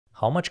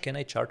How much can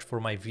I charge for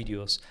my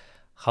videos?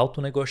 How to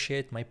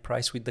negotiate my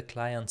price with the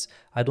clients?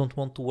 I don't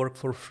want to work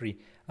for free.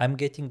 I'm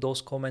getting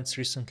those comments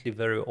recently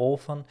very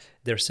often.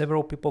 There are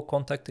several people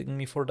contacting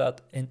me for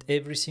that, and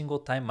every single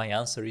time my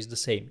answer is the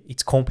same.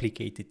 It's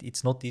complicated.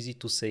 It's not easy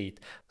to say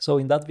it. So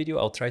in that video,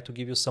 I'll try to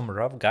give you some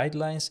rough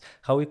guidelines,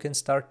 how you can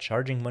start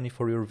charging money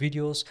for your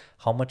videos,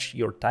 how much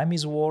your time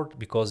is worth,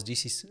 because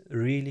this is a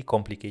really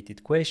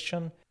complicated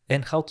question,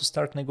 and how to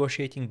start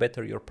negotiating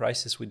better your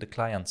prices with the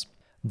clients.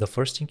 The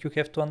first thing you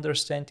have to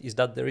understand is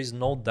that there is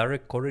no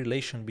direct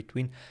correlation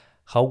between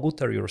how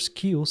good are your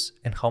skills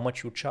and how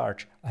much you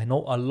charge. I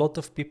know a lot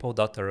of people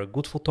that are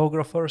good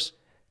photographers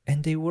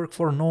and they work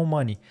for no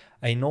money.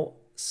 I know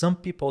some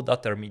people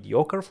that are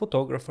mediocre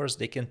photographers,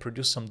 they can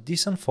produce some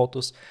decent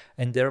photos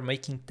and they're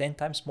making 10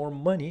 times more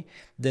money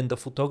than the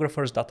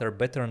photographers that are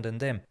better than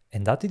them.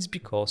 And that is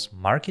because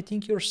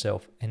marketing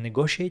yourself and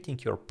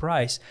negotiating your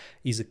price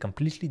is a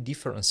completely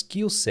different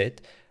skill set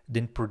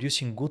than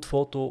producing good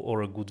photo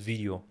or a good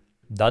video.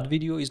 That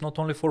video is not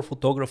only for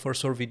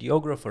photographers or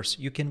videographers.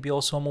 You can be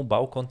also a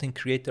mobile content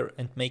creator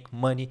and make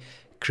money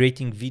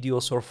creating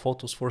videos or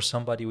photos for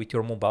somebody with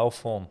your mobile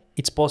phone.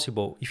 It's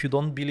possible. If you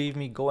don't believe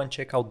me, go and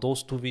check out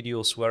those 2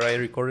 videos where I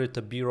recorded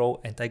a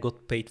B-roll and I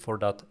got paid for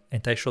that,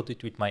 and I shot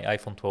it with my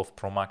iPhone 12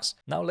 Pro Max.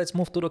 Now let's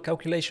move to the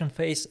calculation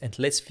phase and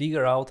let's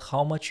figure out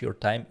how much your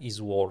time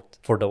is worth.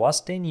 For the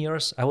last 10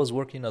 years, I was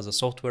working as a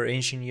software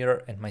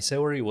engineer and my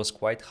salary was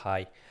quite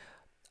high.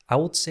 I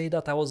would say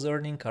that I was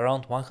earning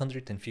around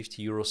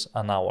 150 euros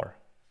an hour.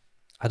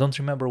 I don't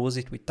remember was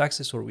it with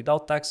taxes or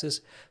without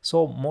taxes,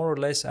 so more or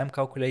less I'm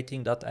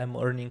calculating that I'm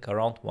earning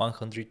around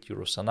 100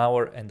 euros an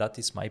hour and that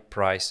is my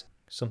price.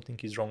 Something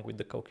is wrong with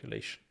the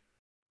calculation.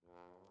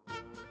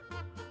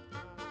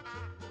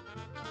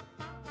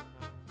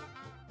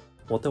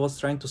 What I was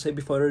trying to say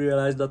before I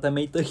realized that I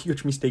made a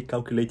huge mistake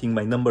calculating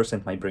my numbers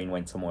and my brain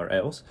went somewhere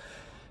else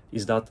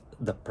is that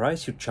the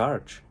price you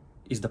charge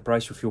is the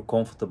price you feel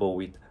comfortable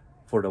with.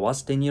 For the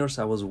last 10 years,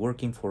 I was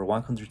working for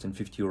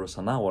 150 euros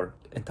an hour,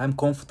 and I'm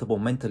comfortable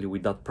mentally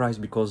with that price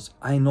because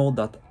I know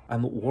that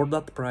I'm worth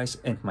that price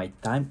and my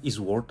time is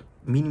worth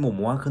minimum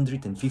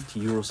 150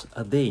 euros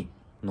a day.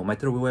 No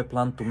matter will I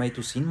plant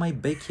tomatoes in my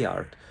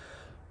backyard,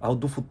 I'll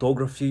do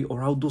photography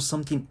or I'll do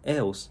something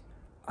else,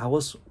 I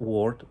was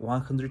worth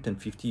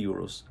 150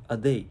 euros a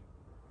day.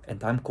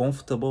 And I'm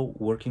comfortable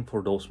working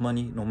for those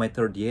money no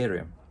matter the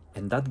area.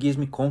 And that gives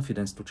me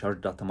confidence to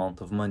charge that amount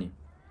of money.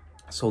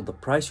 So the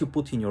price you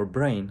put in your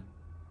brain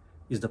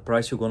is the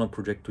price you're gonna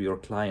project to your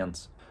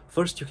clients.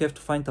 First, you have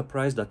to find a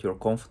price that you're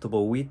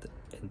comfortable with,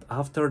 and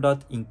after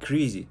that,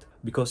 increase it.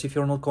 Because if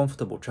you're not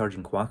comfortable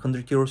charging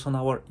 100 euros an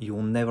hour,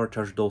 you'll never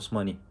charge those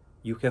money.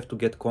 You have to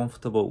get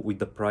comfortable with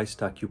the price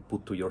tag you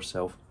put to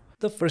yourself.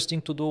 The first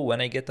thing to do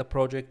when I get a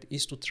project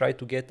is to try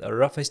to get a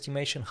rough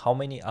estimation how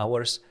many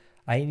hours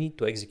I need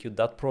to execute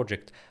that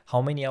project.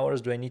 How many hours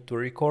do I need to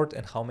record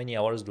and how many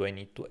hours do I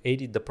need to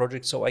edit the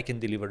project so I can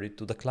deliver it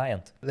to the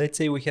client? Let's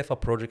say we have a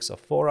project of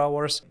 4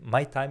 hours.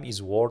 My time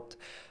is worth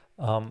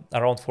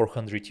around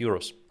 400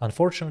 euros.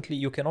 Unfortunately,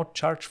 you cannot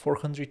charge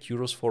 400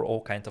 euros for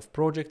all kinds of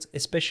projects,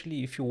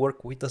 especially if you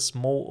work with a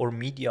small or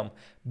medium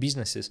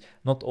businesses.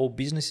 Not all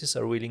businesses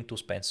are willing to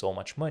spend so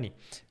much money.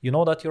 You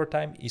know that your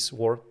time is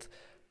worth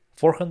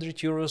 400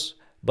 euros,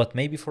 but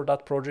maybe for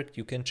that project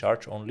you can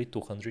charge only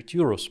 200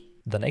 euros.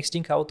 The next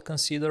thing I would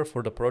consider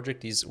for the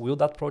project is, will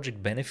that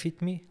project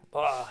benefit me?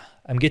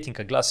 I'm getting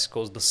a glasses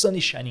because the sun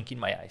is shining in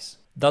my eyes.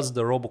 That's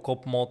the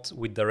Robocop mod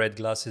with the red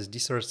glasses.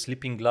 These are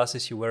sleeping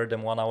glasses. You wear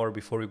them 1 hour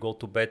before you go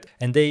to bed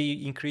and they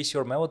increase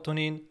your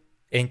melatonin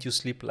and you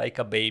sleep like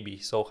a baby.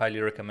 So highly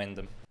recommend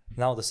them.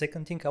 Now, the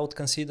second thing I would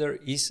consider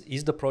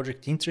is the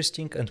project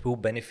interesting and will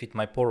benefit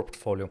my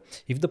portfolio?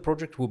 If the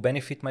project will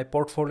benefit my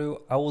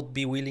portfolio, I would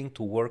be willing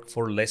to work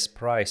for less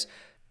price.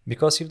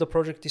 Because if the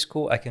project is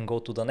cool, I can go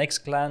to the next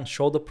client,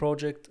 show the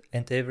project,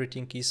 and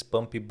everything is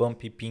bumpy,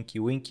 pinky,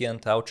 winky, and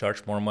I'll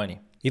charge more money.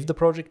 If the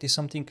project is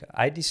something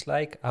I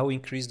dislike, I'll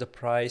increase the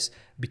price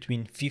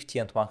between 50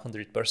 and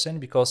 100%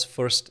 because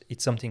first,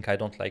 it's something I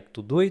don't like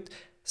to do it.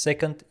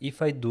 Second,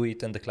 if I do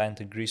it and the client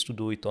agrees to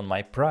do it on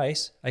my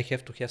price, I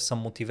have to have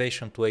some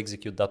motivation to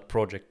execute that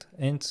project.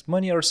 And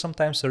money are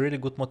sometimes a really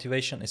good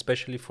motivation,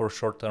 especially for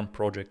short-term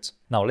projects.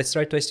 Now, let's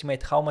try to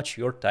estimate how much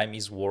your time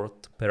is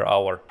worth per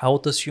hour. I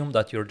would assume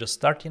that you're just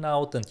starting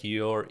out and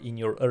you're in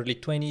your early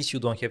 20s, you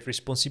don't have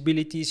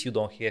responsibilities, you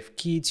don't have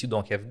kids, you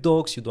don't have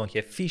dogs, you don't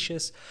have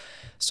fishes.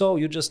 So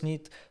you just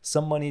need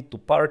some money to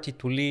party,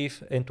 to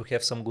live, and to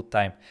have some good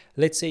time.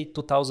 Let's say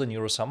 2,000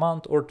 euros a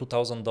month or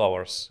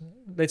 $2,000.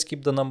 Let's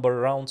keep the number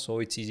round so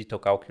it's easy to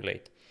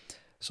calculate.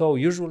 So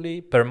usually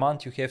per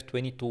month you have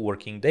 22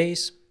 working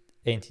days,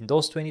 and in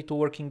those 22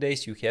 working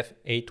days you have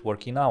 8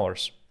 working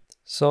hours.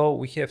 So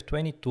we have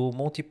 22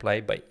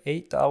 multiplied by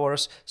 8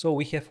 hours, so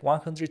we have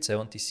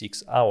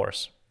 176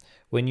 hours.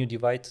 When you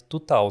divide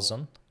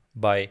 2,000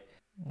 by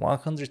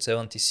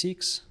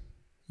 176,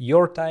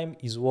 your time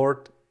is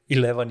worth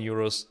 11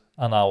 euros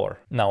an hour.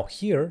 Now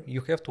here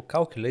you have to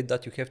calculate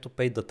that you have to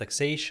pay the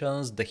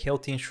taxations, the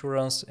health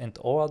insurance and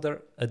all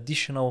other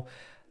additional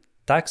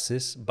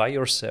taxes by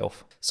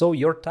yourself. So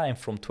your time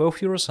from 12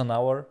 euros an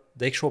hour,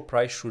 the actual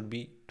price should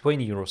be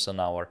 20 euros an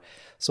hour.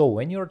 So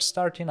when you're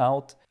starting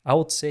out, I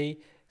would say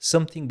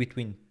something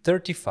between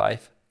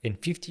 35 and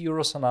 50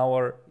 euros an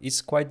hour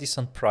is quite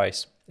decent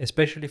price,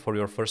 especially for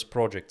your first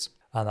projects.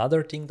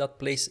 Another thing that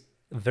plays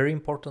a very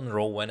important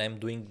role when I'm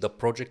doing the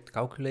project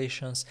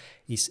calculations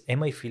is,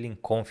 am I feeling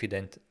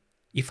confident?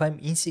 If I'm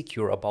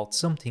insecure about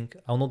something,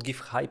 I'll not give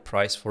high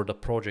price for the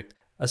project.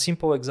 A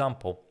simple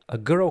example, a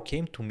girl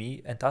came to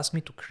me and asked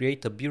me to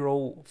create a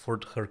B-roll for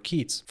her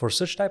kids. For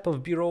such type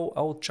of B-roll,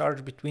 I would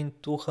charge between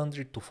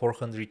 200 to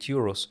 400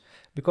 euros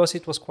because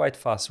it was quite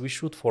fast. We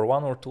shoot for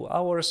 1 or 2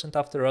 hours and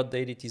after a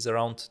date it is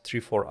around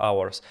 3-4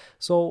 hours.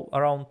 So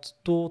around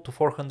 2 to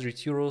 400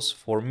 euros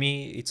for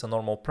me, it's a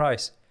normal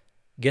price.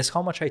 Guess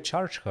how much I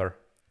charge her?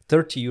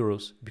 30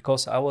 euros,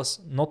 because I was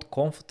not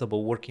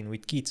comfortable working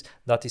with kids.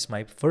 That is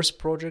my first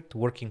project,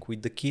 working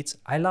with the kids.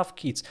 I love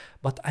kids,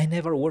 but I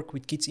never work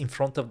with kids in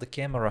front of the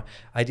camera.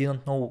 I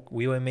didn't know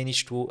we will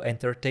manage to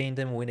entertain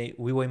them, we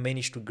will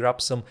manage to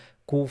grab some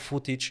cool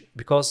footage,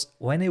 because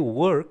when I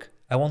work,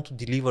 I want to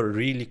deliver a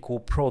really cool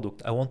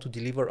product. I want to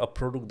deliver a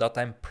product that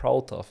I'm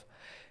proud of.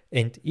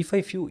 And if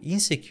I feel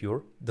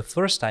insecure the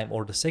first time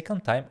or the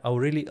second time, I'll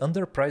really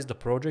underprice the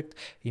project.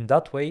 In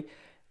that way,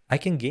 I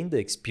can gain the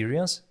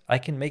experience, I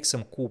can make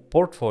some cool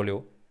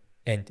portfolio,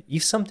 and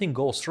if something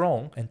goes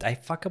wrong and I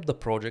fuck up the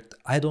project,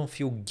 I don't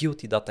feel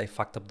guilty that I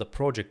fucked up the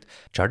project.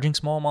 Charging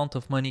small amount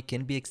of money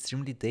can be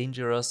extremely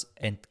dangerous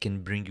and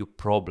can bring you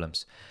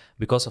problems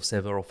because of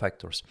several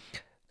factors.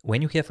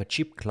 When you have a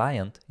cheap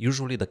client,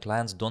 usually the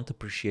clients don't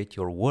appreciate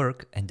your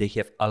work and they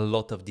have a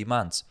lot of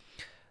demands.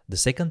 The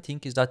second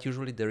thing is that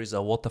usually there is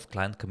a lot of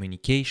client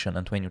communication,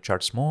 and when you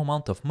charge small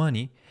amount of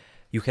money,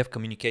 you have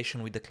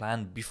communication with the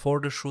client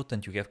before the shoot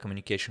and you have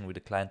communication with the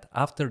client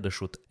after the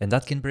shoot. And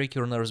that can break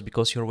your nerves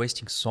because you're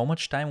wasting so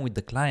much time with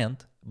the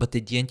client, but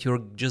at the end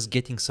you're just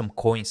getting some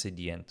coins at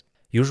the end.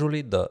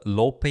 Usually the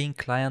low-paying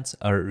clients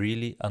are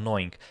really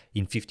annoying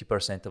in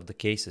 50% of the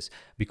cases,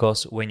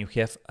 because when you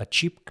have a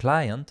cheap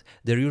client,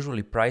 they're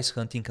usually price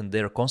hunting and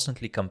they're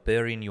constantly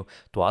comparing you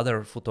to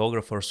other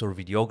photographers or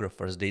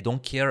videographers. They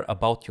don't care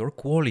about your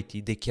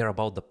quality, they care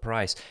about the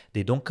price.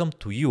 They don't come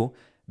to you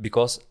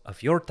because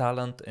of your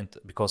talent and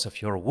because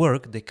of your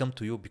work, they come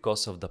to you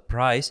because of the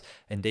price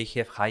and they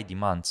have high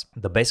demands.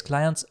 The best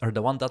clients are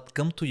the ones that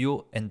come to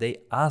you and they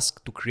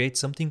ask to create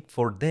something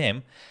for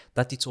them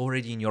that it's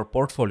already in your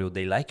portfolio.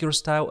 They like your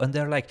style and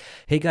they're like,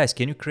 hey guys,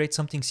 can you create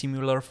something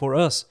similar for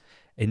us?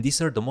 And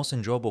these are the most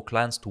enjoyable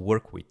clients to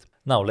work with.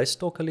 Now let's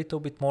talk a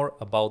little bit more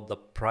about the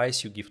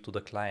price you give to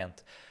the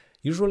client.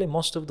 Usually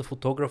most of the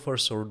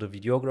photographers or the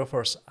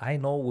videographers I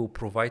know will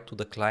provide to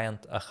the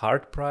client a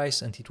hard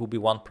price and it will be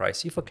one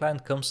price. If a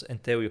client comes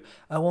and tell you,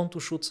 I want to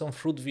shoot some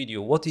fruit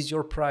video, what is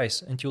your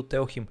price? And you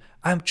tell him,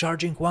 I'm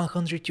charging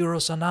 100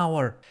 euros an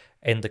hour.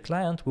 And the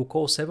client will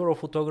call several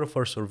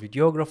photographers or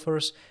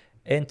videographers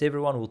and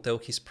everyone will tell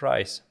his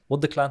price.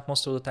 What the client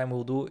most of the time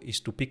will do is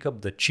to pick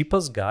up the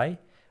cheapest guy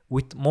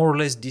with more or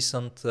less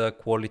decent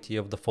quality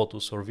of the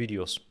photos or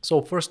videos.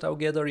 So first I'll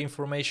gather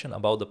information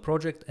about the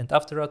project and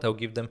after that I'll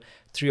give them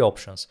 3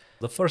 options.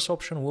 The first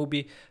option will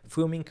be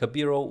filming a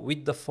B-roll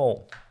with the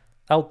phone.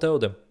 I'll tell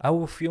them I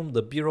will film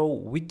the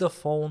B-roll with the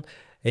phone,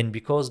 and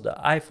because the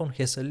iPhone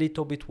has a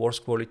little bit worse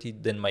quality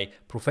than my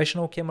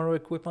professional camera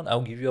equipment,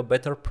 I'll give you a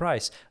better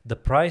price. The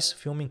price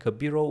filming a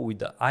B-roll with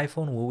the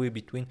iPhone will be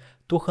between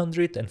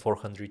 200 and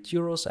 400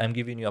 euros. I'm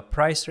giving you a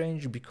price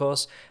range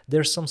because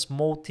there's some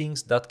small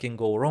things that can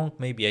go wrong.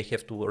 Maybe I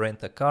have to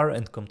rent a car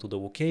and come to the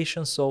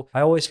location. So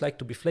I always like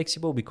to be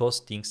flexible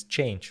because things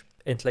change.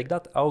 And like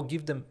that, I'll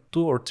give them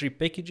 2 or 3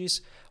 packages,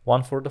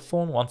 one for the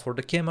phone, one for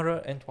the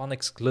camera, and one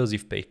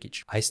exclusive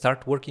package. I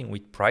start working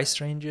with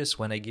price ranges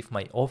when I give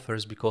my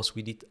offers because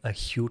we did a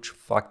huge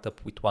fucked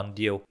up with one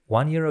deal.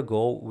 1 year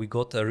ago, we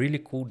got a really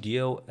cool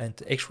deal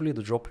and actually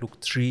the job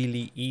looked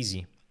really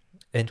easy.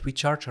 And we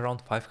charge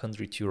around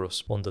 500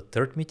 euros. On the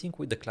third meeting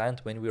with the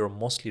client, when we were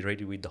mostly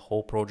ready with the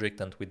whole project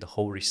and with the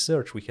whole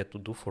research we had to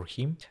do for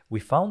him,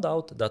 we found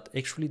out that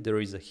actually there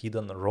is a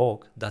hidden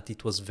rogue, that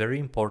it was very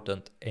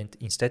important, and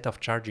instead of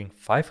charging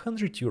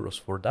 500 euros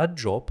for that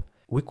job,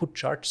 we could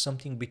charge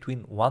something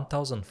between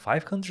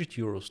 1,500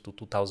 euros to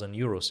 2,000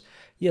 euros.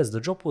 Yes,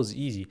 the job was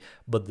easy,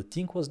 but the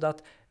thing was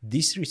that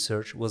this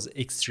research was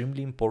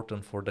extremely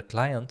important for the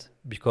client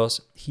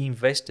because he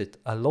invested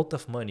a lot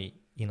of money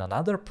in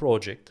another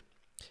project.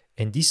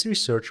 And this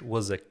research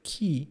was a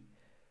key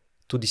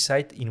to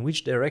decide in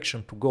which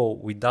direction to go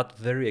with that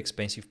very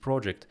expensive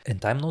project.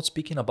 And I'm not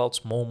speaking about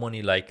small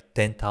money like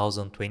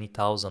 10,000,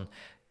 20,000.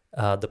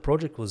 The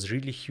project was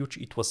really huge.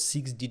 It was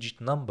 6-digit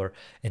number.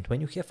 And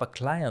when you have a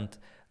client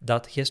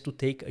that has to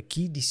take a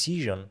key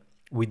decision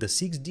with a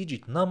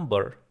 6-digit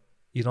number,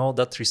 you know,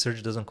 that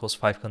research doesn't cost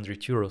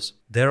 500 euros.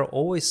 There are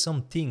always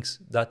some things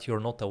that you're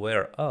not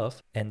aware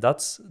of, and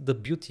that's the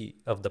beauty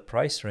of the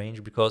price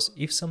range, because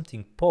if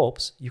something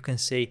pops, you can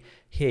say,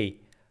 hey,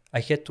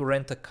 I had to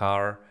rent a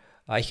car,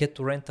 I had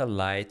to rent a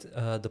light,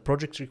 the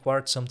project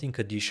required something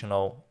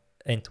additional,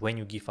 And when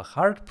you give a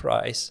hard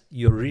price,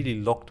 you're really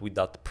locked with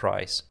that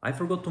price. I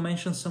forgot to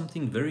mention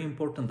something very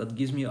important that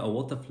gives me a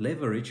lot of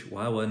leverage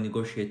while I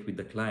negotiate with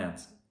the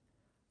clients.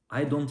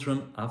 I don't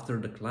run after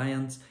the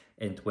clients,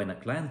 and when a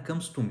client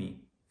comes to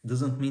me,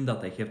 doesn't mean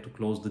that I have to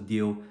close the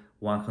deal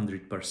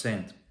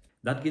 100%.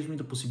 That gives me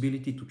the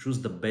possibility to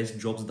choose the best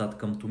jobs that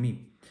come to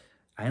me.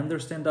 I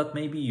understand that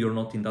maybe you're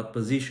not in that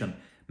position.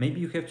 Maybe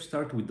you have to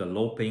start with the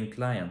low paying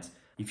clients.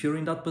 If you're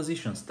in that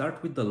position,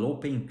 start with the low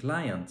paying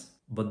clients,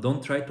 but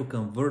don't try to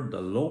convert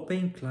the low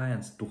paying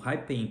clients to high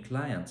paying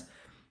clients.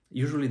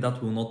 Usually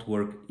that will not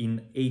work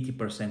in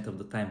 80% of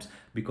the times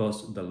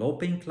because the low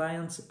paying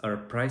clients are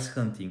price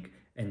hunting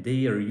and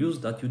they are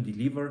used that you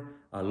deliver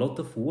a lot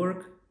of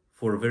work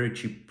for a very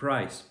cheap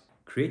price.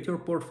 Create your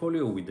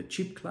portfolio with the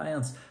cheap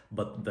clients,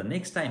 but the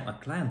next time a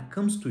client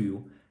comes to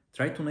you,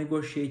 try to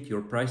negotiate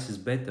your prices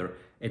better,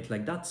 and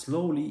like that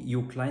slowly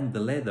you climb the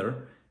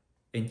ladder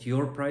and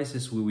your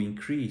prices will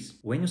increase.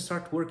 When you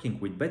start working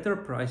with better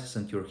prices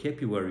and you're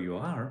happy where you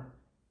are,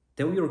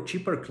 tell your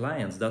cheaper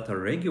clients that are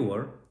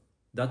regular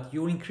that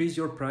you increase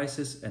your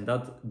prices and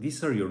that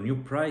these are your new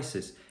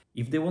prices.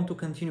 If they want to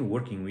continue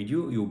working with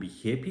you, you'll be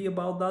happy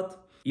about that.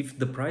 If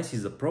the price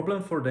is a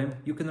problem for them,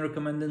 you can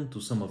recommend them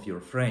to some of your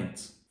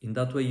friends. In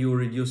that way, you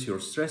reduce your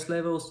stress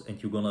levels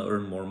and you're gonna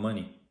earn more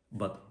money.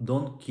 But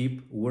don't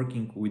keep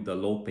working with the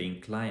low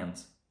paying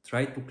clients.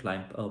 Try to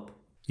climb up.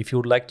 If you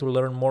would like to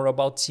learn more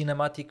about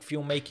cinematic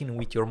filmmaking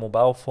with your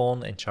mobile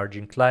phone and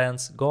charging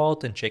clients, go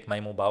out and check my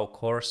mobile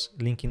course,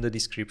 link in the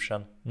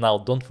description. Now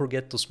don't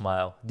forget to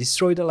smile,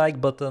 destroy the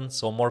like button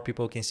so more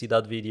people can see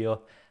that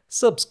video,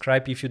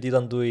 subscribe if you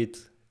didn't do it,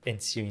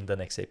 and see you in the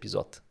next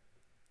episode.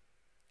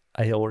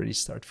 I already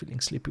start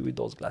feeling sleepy with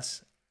those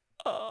glasses.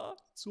 Ah,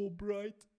 so bright.